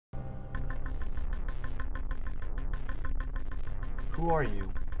Who are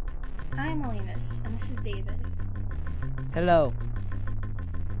you? I'm Elanis, and this is David. Hello.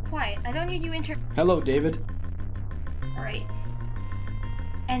 Quiet, I don't need you Hello, David. Alright.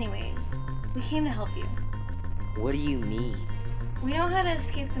 Anyways, we came to help you. What do you mean? We know how to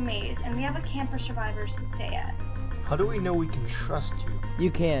escape the maze, and we have a camp for survivors to stay at. How do we know we can trust you?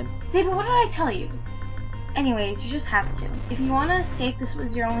 You can. David, what did I tell you? Anyways, you just have to. If you want to escape, this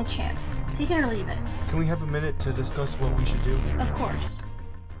was your only chance. Take it or leave it. Can we have a minute to discuss what we should do? Of course.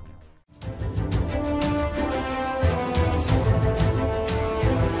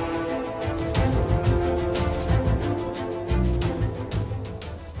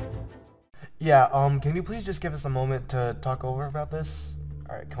 Yeah, can you please just give us a moment to talk over about this?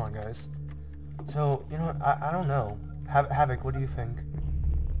 Alright, come on, guys. So, you know, I don't know. Havok, what do you think?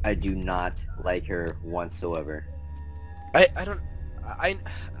 I do not like her whatsoever. I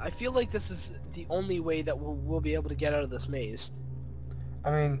feel like this is the only way that we'll be able to get out of this maze.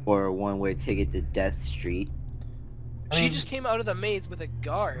 I mean... Or a one-way ticket to Death Street. She just came out of the maze with a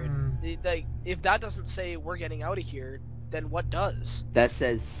guard. Like, if that doesn't say we're getting out of here, then what does? That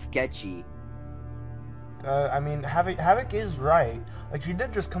says sketchy. I mean, Havok is right. Like, she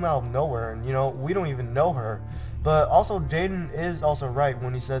did just come out of nowhere, and, you know, we don't even know her. But also, Jayden is also right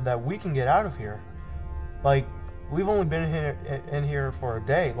when he said that we can get out of here. Like, we've only been in here for a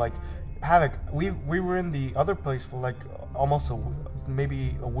day. Like, Havok, we were in the other place for, like, almost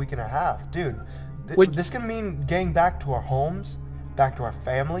maybe a week and a half. Dude, this can mean getting back to our homes, back to our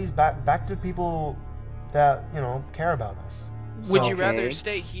families, back to people that, you know, care about us. Would you rather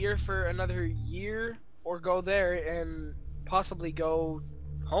stay here for another year, or go there and possibly go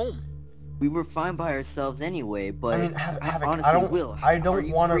home? We were fine by ourselves anyway, but I mean, Havok, honestly, I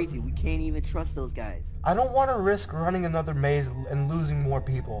don't want to. Crazy? We can't even trust those guys. I don't want to risk running another maze and losing more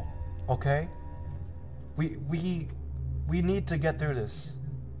people. Okay? We need to get through this.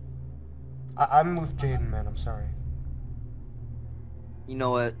 I'm with Jayden, man. I'm sorry. You know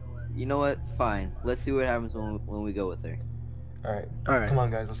what? Fine. Let's see what happens when we go with her. All right. Come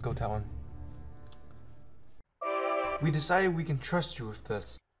on, guys. Let's go tell him. We decided we can trust you with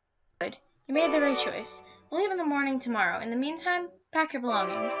this. Good. You made the right choice. We'll leave in the morning tomorrow. In the meantime, pack your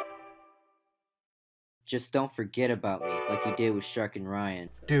belongings. Just don't forget about me, like you did with Shark and Ryan.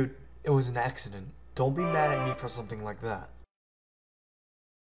 Dude, it was an accident. Don't be mad at me for something like that.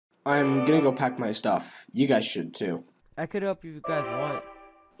 I'm gonna go pack my stuff. You guys should too. I could help you if you guys want.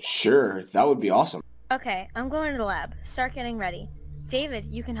 Sure, that would be awesome. Okay, I'm going to the lab. Start getting ready. David,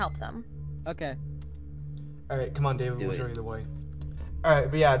 you can help them. Okay. Alright, come on, David. We'll show you the way.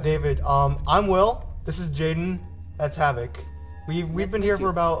 Alright, but yeah, David, I'm Will. This is Jayden. That's Havok. We've been here for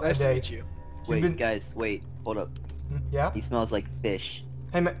about a day. Nice to meet you. Wait, guys, wait. Hold up. Yeah? He smells like fish.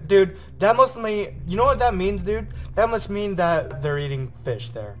 Hey, man, dude, that must mean... You know what that means, dude? That must mean that they're eating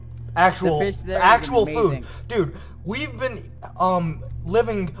fish there. Actual food. Dude, we've been,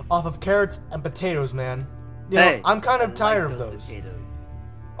 living off of carrots and potatoes, man. You know, I'm kind of tired of those. Potatoes.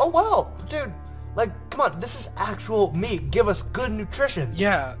 Oh, well, dude. Like, come on, this is actual meat. Give us good nutrition.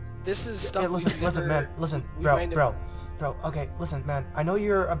 Yeah, this is stuff. Hey, listen, man. Listen, bro. Okay, listen, man. I know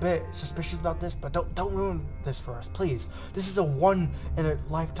you're a bit suspicious about this, but don't ruin this for us, please. This is a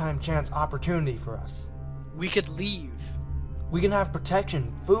one-in-a-lifetime chance opportunity for us. We could leave. We can have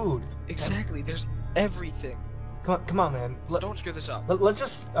protection, food. Exactly. There's everything. Come on, man. So don't screw this up. Let's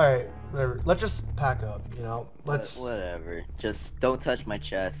just, alright, whatever. Let's just pack up, you know? Whatever. Just don't touch my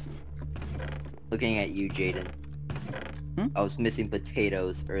chest. Looking at you, Jayden. I was missing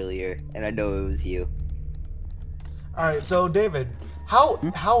potatoes earlier, and I know it was you. Alright, so David,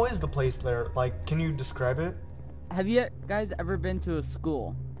 how is the place there? Like, can you describe it? Have you guys ever been to a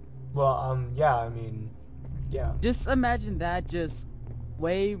school? Well, yeah, I mean, yeah. Just imagine that, just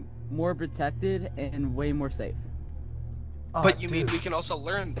way more protected and way more safe. Oh, but you mean we can also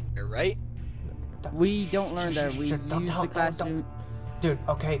learn there, right? We don't learn there. We use the classroom. Dude,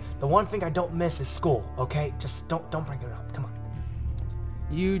 okay, the one thing I don't miss is school, okay? Just don't bring it up, come on.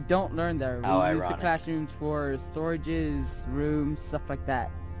 You don't learn there. We use ironic. the classrooms for storages, rooms, stuff like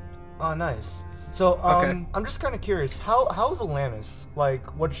that. Oh, nice. So, Okay. I'm just kind of curious, how's Elanis?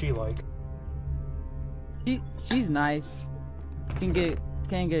 Like, what's she like? She's nice. Can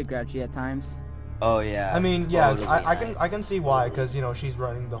get grouchy at times. Oh yeah. I mean, yeah, totally I can see why, because, you know, she's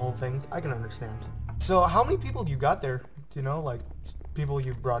running the whole thing. I can understand. So, how many people do you got there? Do you know, like, people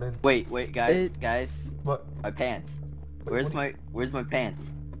you've brought in? Wait, guys. What? My pants. Wait, Where's my pants?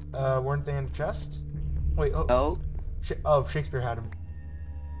 Weren't they in the chest? Wait, Oh. Shakespeare had them.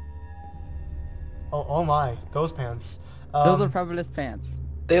 Oh my, those pants. Those are Provolus pants.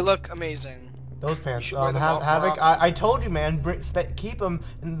 They look amazing. Those pants. should wear them Havok, more often. I told you, man. Keep them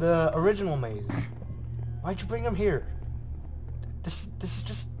in the original maze. Why'd you bring them here? This is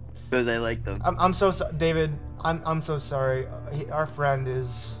just. Because I like them. I'm so sorry, David. I'm so sorry. Our friend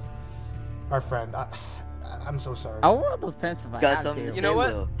is. Our friend. I'm so sorry. I'll wear those pants if I Got have something to. to You say, know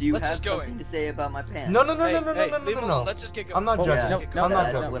what? Will? Do you Let's have just go something in. to say about my pants? No. Hey, leave him alone. Let's just get going. I'm not Oh, judging. yeah. No, I'm not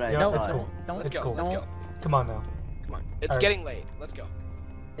that's judging. what I No, thought. it's cool. Don't- Let's It's go. cool. Let's go. Come on now. Come on. It's Alright. getting late. Let's go.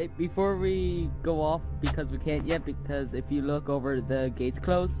 Hey, before we go off, because we can't yet, because if you look over, the gate's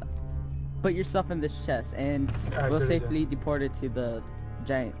closed. Put your stuff in this chest, and Alright, we'll good idea. safely deport it to the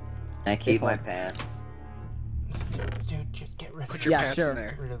giant. I keep Before. my pants. Dude, just get rid of Put them. your Yeah, pants sure. in there.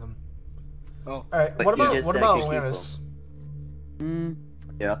 Get rid of them. Oh. All right. But What you about just what said about you keep Elanis?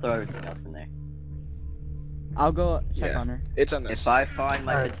 Here, I'll throw everything else in there. I'll go check Yeah. on her. It's on this. If I find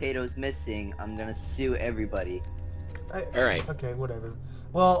my Alright. potatoes missing, I'm gonna sue everybody. Alright. Okay, whatever.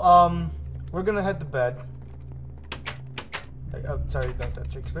 Well, we're gonna head to bed. Hey, oh, sorry about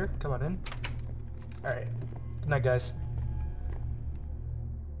that, Shakespeare. Come on in. All right. Good night, guys.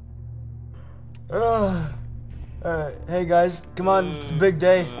 All right. Hey, guys. Come on. It's a big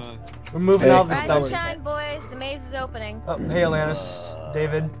day. We're moving Hey. out of this Rise and stuff. shine, boys. The maze is opening. Oh, hey, Elanis,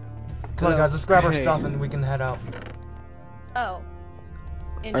 David. Come on, Hello. guys. Let's grab our Hey. stuff and we can head out. Oh.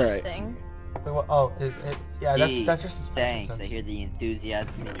 Interesting. Wait, what? Oh, yeah. Gee, That's just his fashion Thanks, I sense. hear the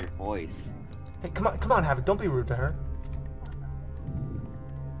enthusiasm in your voice. Hey, come on, Havok. Don't be rude to her.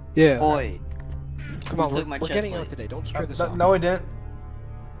 Yeah. Boy, Come on, took my we're chest getting plate. out today. Don't screw this up. No, I didn't.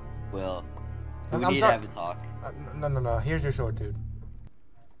 Will, I'm we need to sorry. have a talk. No. Here's your sword, dude.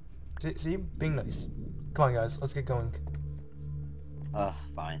 See? Being nice. Come on, guys. Let's get going.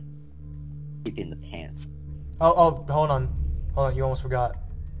 Fine. Keep in the pants. Oh, hold on. You almost forgot.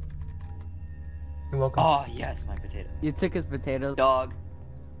 You're welcome. Oh, yes, my potato. You took his potatoes. Dog,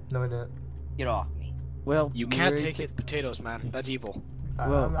 No, I didn't. get off me. Well, You can't take his potatoes, man. That's evil.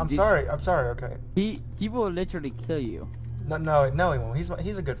 Well, I'm did- sorry. I'm sorry. Okay. He will literally kill you. No, he won't.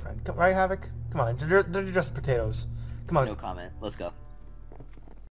 He's a good friend. Right, Havok? Come on. They're just potatoes. Come on. No comment. Let's go.